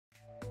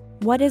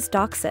What is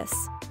DOCSIS?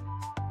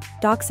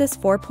 DOCSIS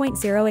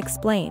 4.0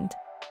 explained.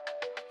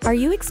 Are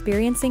you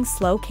experiencing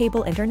slow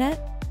cable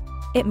internet?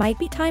 It might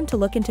be time to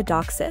look into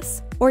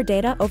DOCSIS, or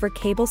Data over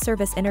Cable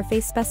Service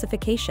Interface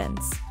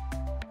specifications.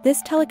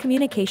 This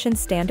telecommunications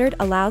standard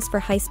allows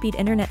for high-speed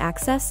internet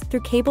access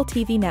through cable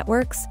TV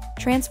networks,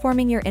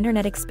 transforming your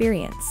internet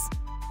experience.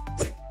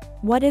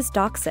 What is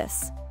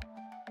DOCSIS?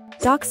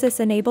 DOCSIS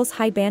enables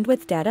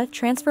high-bandwidth data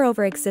transfer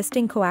over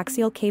existing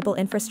coaxial cable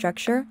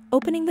infrastructure,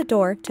 opening the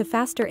door to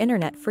faster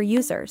internet for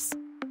users.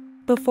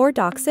 Before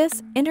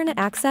DOCSIS, internet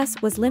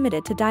access was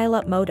limited to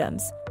dial-up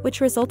modems,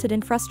 which resulted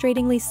in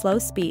frustratingly slow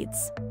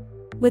speeds.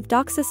 With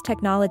DOCSIS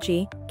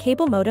technology,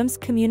 cable modems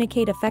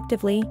communicate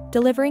effectively,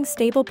 delivering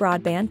stable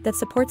broadband that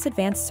supports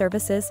advanced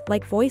services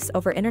like voice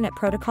over internet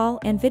protocol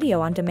and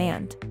video on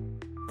demand.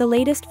 The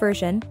latest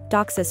version,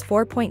 DOCSIS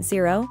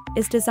 4.0,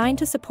 is designed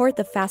to support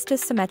the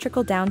fastest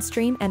symmetrical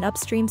downstream and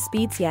upstream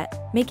speeds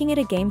yet, making it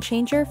a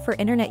game-changer for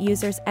internet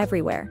users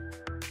everywhere.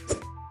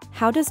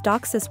 How does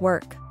DOCSIS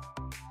work?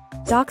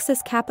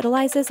 DOCSIS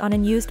capitalizes on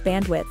unused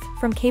bandwidth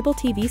from cable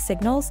TV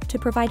signals to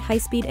provide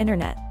high-speed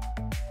internet.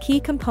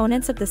 Key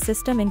components of the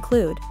system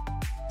include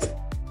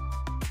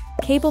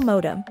cable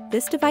modem.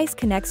 This device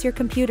connects your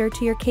computer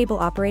to your cable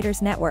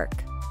operator's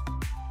network.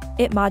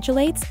 It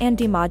modulates and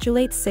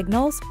demodulates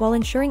signals while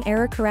ensuring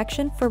error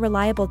correction for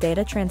reliable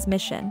data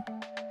transmission.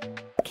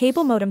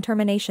 Cable modem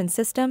termination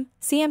system,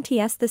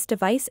 CMTS. This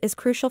device is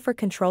crucial for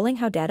controlling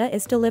how data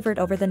is delivered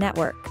over the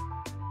network.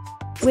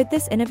 With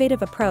this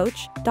innovative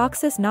approach,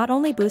 DOCSIS not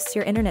only boosts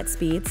your internet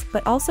speeds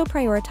but also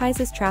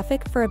prioritizes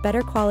traffic for a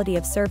better quality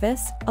of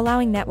service,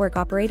 allowing network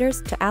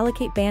operators to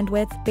allocate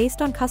bandwidth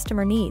based on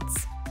customer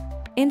needs.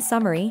 In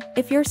summary,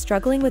 if you're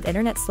struggling with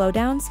internet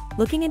slowdowns,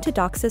 looking into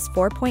DOCSIS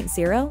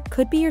 4.0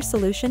 could be your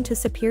solution to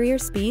superior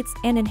speeds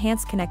and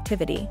enhanced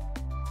connectivity.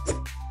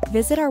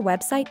 Visit our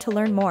website to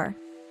learn more.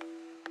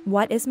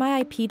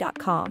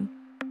 Whatismyip.com